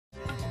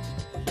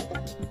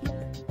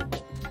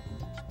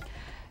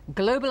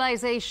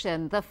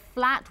Globalization, the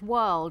flat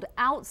world,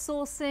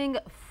 outsourcing,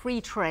 free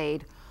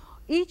trade.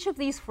 Each of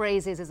these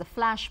phrases is a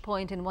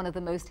flashpoint in one of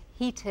the most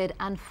heated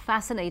and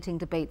fascinating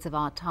debates of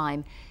our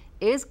time.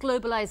 Is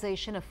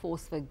globalization a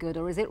force for good,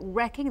 or is it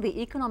wrecking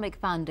the economic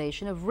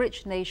foundation of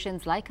rich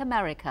nations like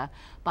America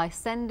by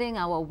sending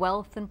our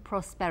wealth and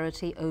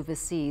prosperity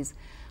overseas?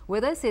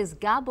 With us is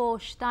Gabor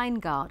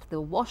Steingart, the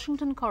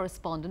Washington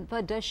correspondent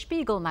for Der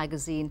Spiegel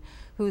magazine,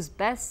 whose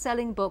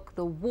best-selling book,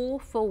 The War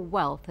for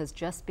Wealth, has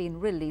just been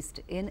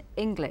released in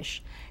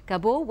English.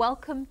 Gabor,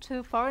 welcome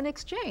to Foreign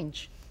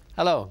Exchange.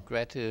 Hello,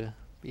 great to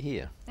be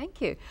here.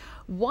 Thank you.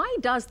 Why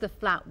does the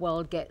flat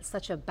world get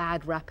such a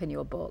bad rap in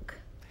your book?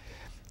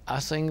 I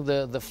think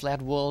the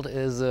flat world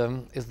is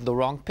the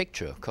wrong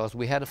picture, because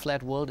we had a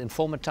flat world in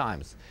former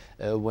times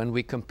when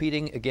we're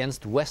competing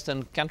against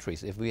Western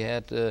countries. If we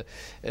had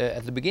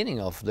at the beginning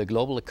of the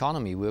global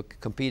economy, we were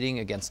competing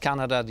against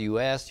Canada, the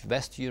US,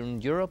 Western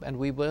Europe, and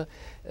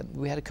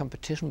we had a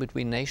competition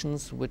between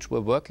nations which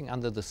were working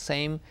under the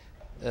same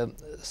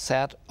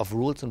set of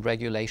rules and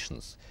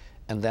regulations.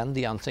 And then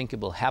the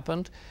unthinkable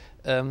happened.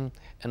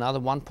 Another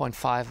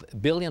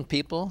 1.5 billion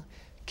people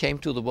came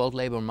to the world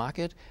labor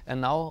market, and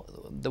now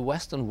the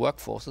Western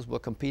workforces were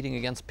competing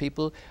against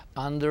people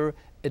under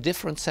a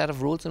different set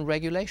of rules and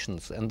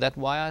regulations. And that's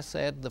why I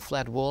said the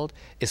flat world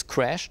is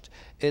crashed.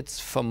 It's,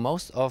 for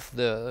most of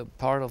the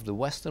part of the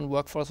Western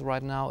workforce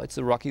right now, it's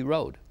a rocky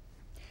road.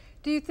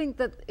 Do you think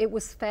that it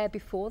was fair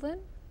before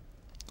then?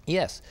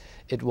 Yes,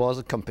 it was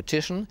a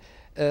competition.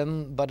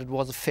 But it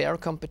was a fair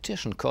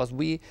competition, because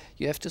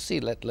you have to see,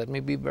 let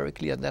me be very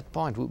clear at that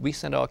point, we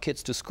send our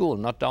kids to school,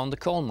 not down the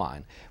coal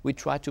mine. We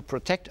try to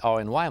protect our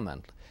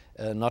environment,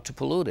 not to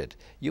pollute it.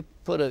 You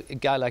put a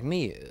guy like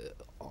me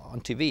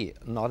on TV,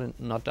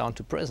 not down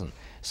to prison.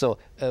 So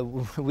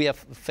we are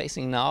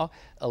facing now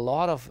a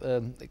lot of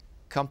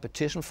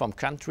competition from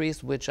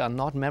countries which are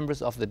not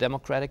members of the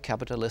democratic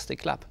capitalistic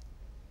club.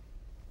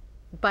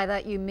 By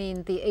that you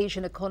mean the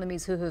Asian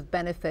economies who have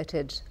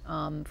benefited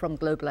from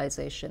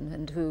globalization,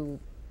 and who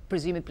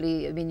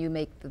presumably, I mean, you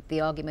make the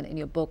argument in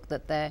your book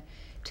that they're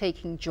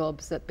taking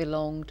jobs that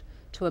belonged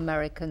to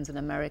Americans, and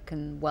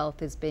American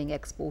wealth is being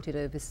exported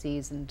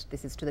overseas, and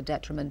this is to the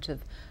detriment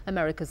of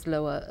America's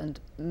lower and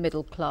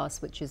middle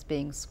class, which is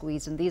being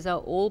squeezed. And these are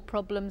all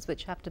problems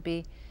which have to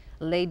be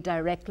laid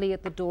directly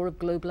at the door of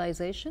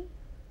globalization?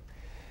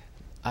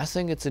 I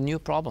think it's a new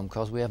problem,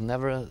 because we have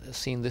never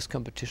seen this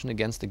competition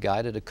against a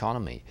guided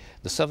economy.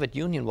 The Soviet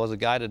Union was a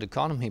guided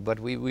economy, but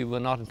we were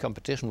not in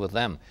competition with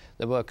them.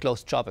 They were a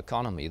closed-shop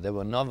economy. They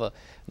were never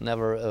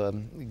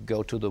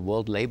go to the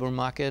world labor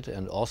market,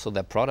 and also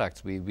their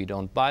products. We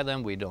don't buy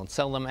them, we don't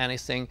sell them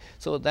anything.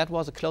 So that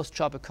was a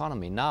closed-shop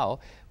economy. Now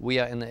we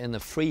are in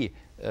a free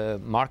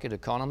market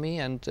economy,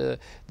 and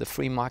the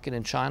free market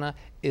in China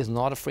is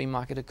not a free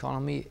market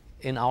economy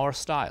in our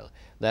style.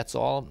 That's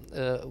all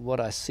what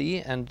I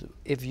see. And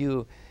if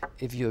you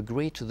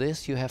agree to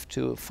this, you have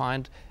to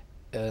find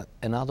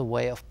another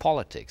way of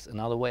politics,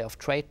 another way of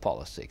trade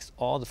politics.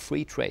 All the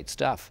free trade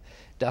stuff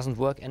doesn't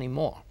work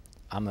anymore.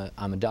 I'm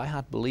a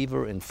diehard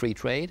believer in free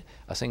trade.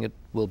 I think it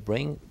will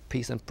bring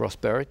peace and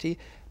prosperity.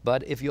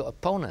 But if your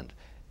opponent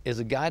is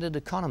a guided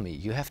economy,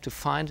 you have to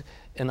find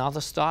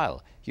another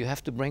style. You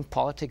have to bring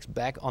politics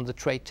back on the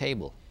trade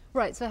table.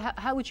 Right, so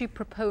how would you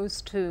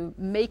propose to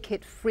make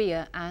it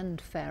freer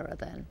and fairer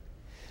then?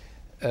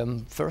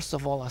 First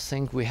of all, I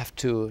think we have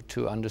to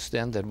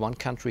understand that one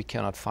country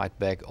cannot fight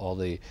back all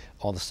the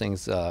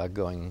things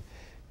going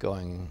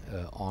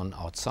on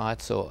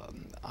outside. So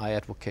I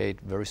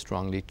advocate very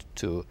strongly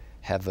to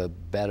have a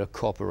better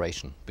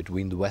cooperation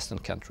between the Western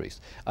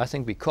countries. I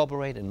think we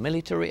cooperate in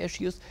military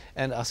issues,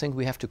 and I think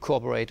we have to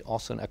cooperate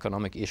also in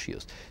economic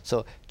issues.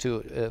 So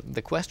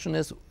the question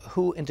is,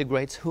 who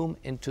integrates whom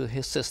into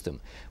his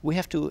system? We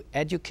have to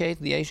educate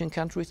the Asian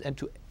countries and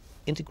to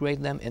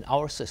integrate them in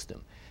our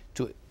system.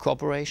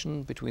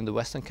 Cooperation between the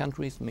Western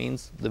countries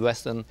means the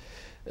Western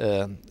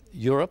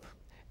Europe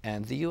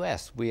and the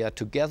US. We are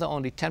together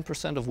only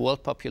 10% of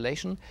world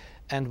population,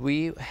 and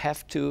we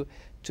have to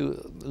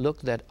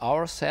look at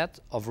our set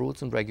of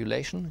rules and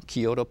regulation: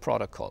 Kyoto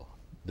Protocol,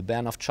 the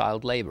ban of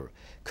child labor,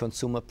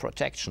 consumer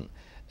protection,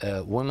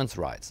 women's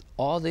rights,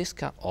 all this,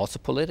 also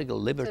political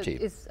liberty.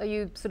 So are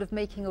you sort of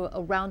making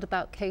a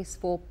roundabout case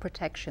for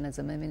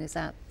protectionism? I mean, is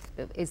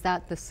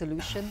that the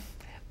solution?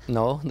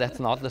 No, that's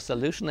not the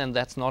solution, and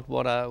that's not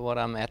what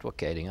I'm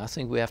advocating. I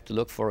think we have to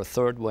look for a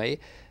third way.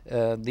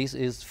 This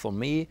is, for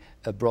me,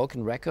 a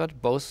broken record,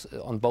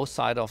 on both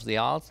sides of the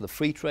aisle, the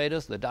free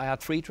traders, the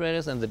diehard free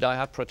traders, and the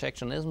diehard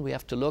protectionism. We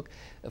have to look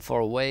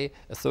for a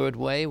third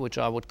way, which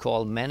I would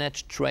call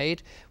managed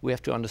trade. We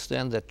have to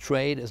understand that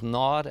trade is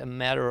not a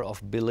matter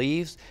of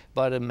beliefs,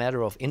 but a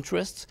matter of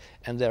interests,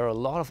 and there are a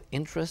lot of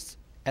interests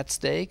at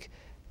stake.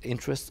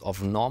 Interests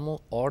of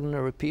normal,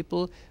 ordinary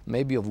people,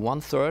 maybe of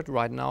 1/3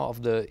 right now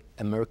of the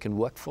American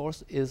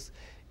workforce is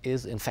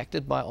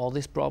infected by all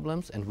these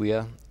problems, and we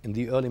are in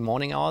the early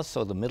morning hours,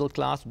 so the middle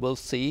class will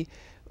see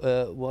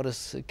what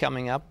is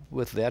coming up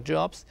with their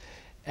jobs.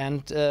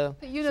 And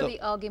but you know, the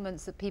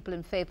arguments that people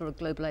in favor of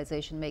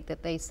globalization make,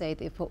 that they say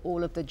that for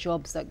all of the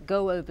jobs that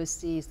go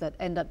overseas that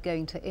end up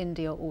going to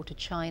India or to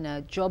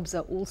China, jobs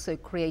are also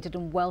created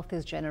and wealth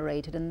is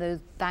generated, and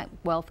that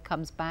wealth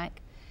comes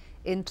back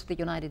into the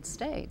United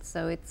States.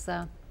 So it's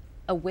a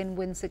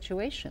win-win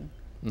situation.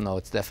 No,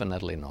 it's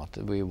definitely not.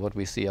 What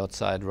we see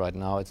outside right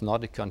now, it's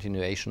not a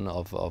continuation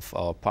of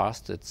our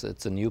past.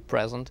 It's a new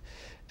present.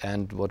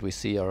 And what we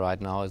see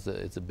right now is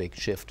a big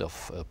shift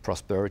of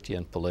prosperity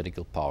and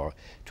political power.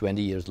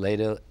 20 years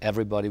later,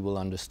 everybody will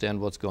understand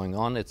what's going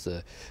on. It's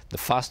the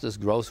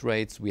fastest growth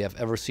rates we have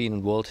ever seen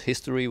in world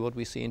history, what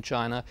we see in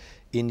China.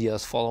 India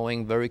is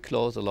following very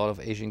close, a lot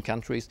of Asian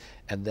countries,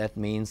 and that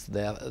means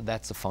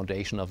that's the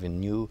foundation of a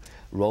new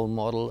role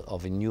model,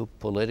 of a new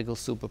political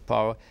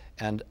superpower,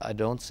 and I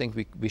don't think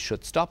we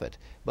should stop it.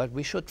 But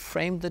we should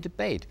frame the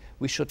debate.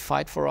 We should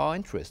fight for our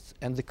interests.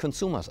 And the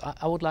consumers,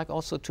 I would like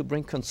also to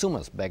bring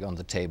consumers back on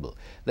the table.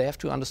 They have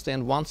to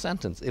understand one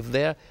sentence. If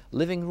their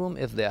living room,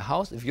 if their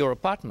house, if your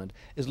apartment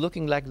is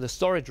looking like the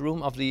storage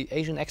room of the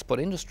Asian export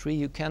industry,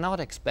 you cannot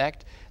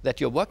expect that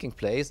your working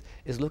place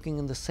is looking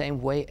in the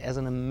same way as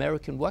an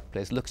American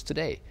workplace looks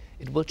today.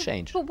 It will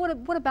change. But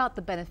what about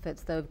the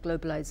benefits, though, of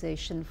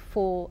globalization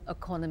for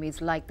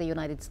economies like the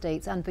United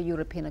States and for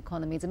European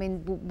economies? I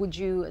mean, would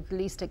you at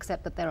least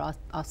accept that there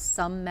are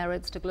some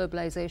merits to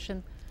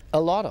globalization? A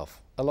lot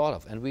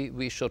of, and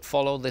we should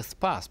follow this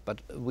path,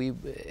 but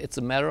it's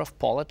a matter of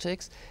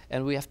politics,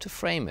 and we have to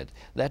frame it.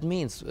 That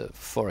means,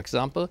 for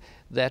example,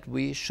 that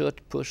we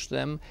should push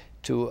them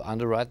to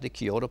underwrite the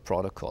Kyoto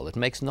Protocol. It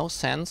makes no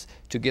sense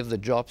to give the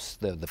jobs,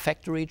 the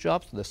factory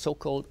jobs, the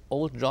so-called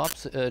old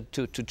jobs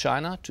to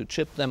China, to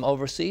ship them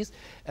overseas,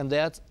 and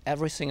that's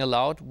everything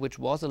allowed, which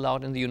was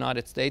allowed in the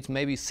United States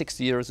maybe 6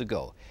 years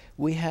ago.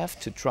 We have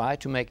to try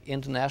to make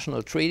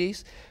international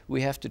treaties.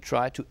 We have to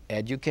try to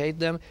educate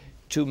them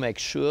to make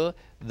sure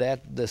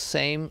that the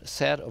same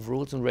set of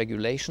rules and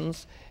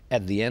regulations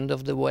at the end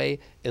of the way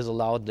is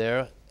allowed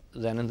there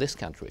than in this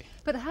country.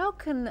 But how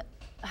can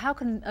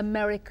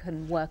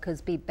American workers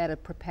be better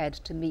prepared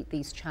to meet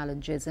these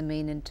challenges? I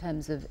mean, in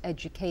terms of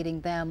educating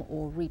them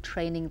or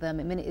retraining them?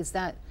 I mean, is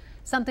that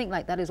something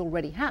like that is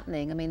already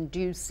happening? I mean, do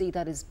you see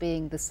that as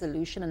being the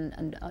solution,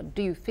 and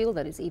do you feel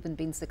that it's even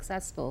been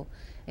successful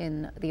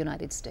in the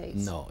United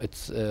States? No,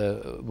 it's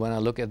when I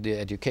look at the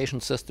education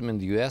system in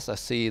the US, I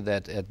see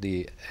that at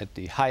the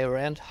higher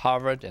end,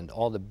 Harvard and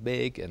all the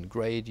big and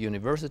great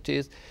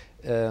universities,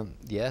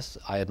 yes,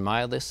 I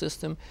admire this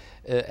system.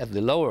 At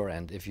the lower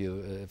end,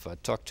 if I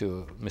talk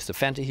to Mr.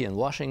 Fenty here in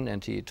Washington,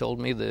 and he told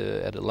me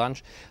at a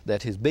lunch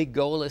that his big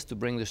goal is to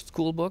bring the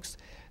school books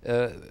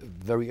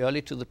very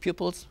early to the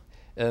pupils,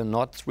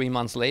 not 3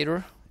 months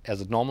later,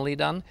 as it normally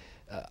done.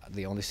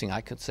 The only thing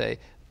I could say,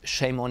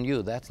 shame on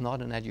you. That's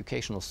not an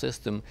educational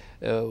system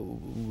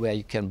where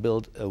you can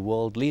build a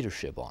world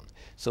leadership on.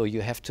 So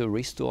you have to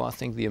restore, I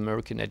think, the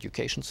American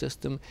education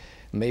system.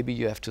 Maybe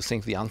you have to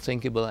think the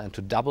unthinkable and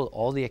to double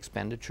all the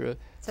expenditure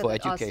for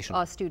education.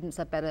 Our students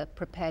are better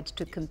prepared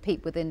to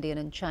compete with Indian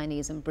and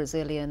Chinese and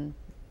Brazilian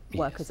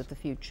workers of the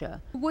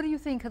future. What do you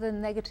think are the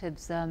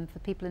negatives for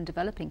people in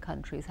developing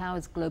countries? How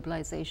has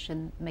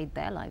globalization made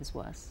their lives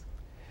worse?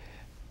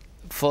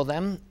 For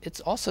them, it's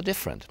also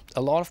different.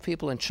 A lot of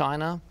people in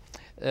China,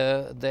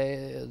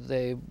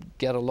 they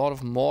get a lot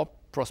of more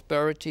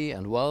prosperity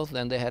and wealth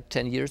than they had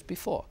 10 years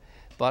before.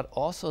 But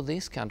also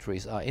these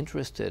countries are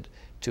interested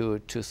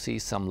to see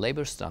some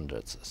labor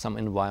standards, some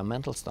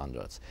environmental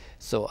standards.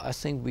 So I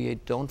think we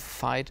don't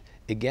fight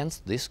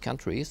against these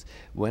countries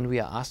when we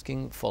are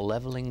asking for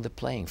leveling the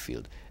playing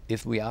field.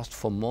 If we ask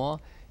for more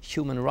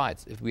human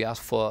rights, if we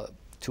ask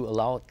to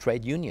allow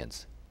trade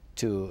unions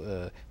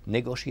to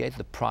negotiate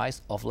the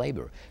price of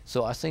labor.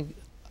 So I think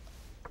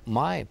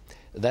my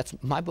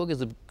book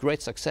is a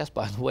great success,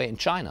 by the way, in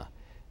China.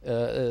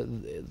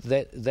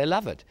 They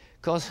love it,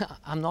 because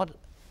I'm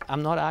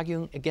not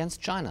arguing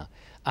against China.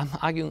 I'm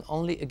arguing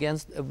only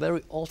against a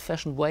very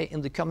old-fashioned way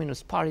in the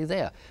Communist Party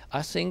there.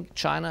 I think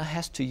China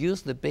has to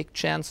use the big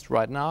chance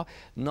right now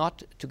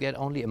not to get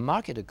only a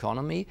market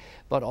economy,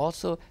 but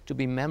also to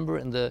be member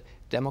in the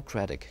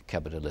democratic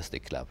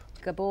capitalistic club.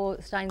 Gabor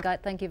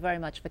Steingart, thank you very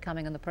much for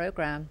coming on the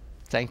program.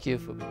 Thank you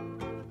for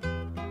being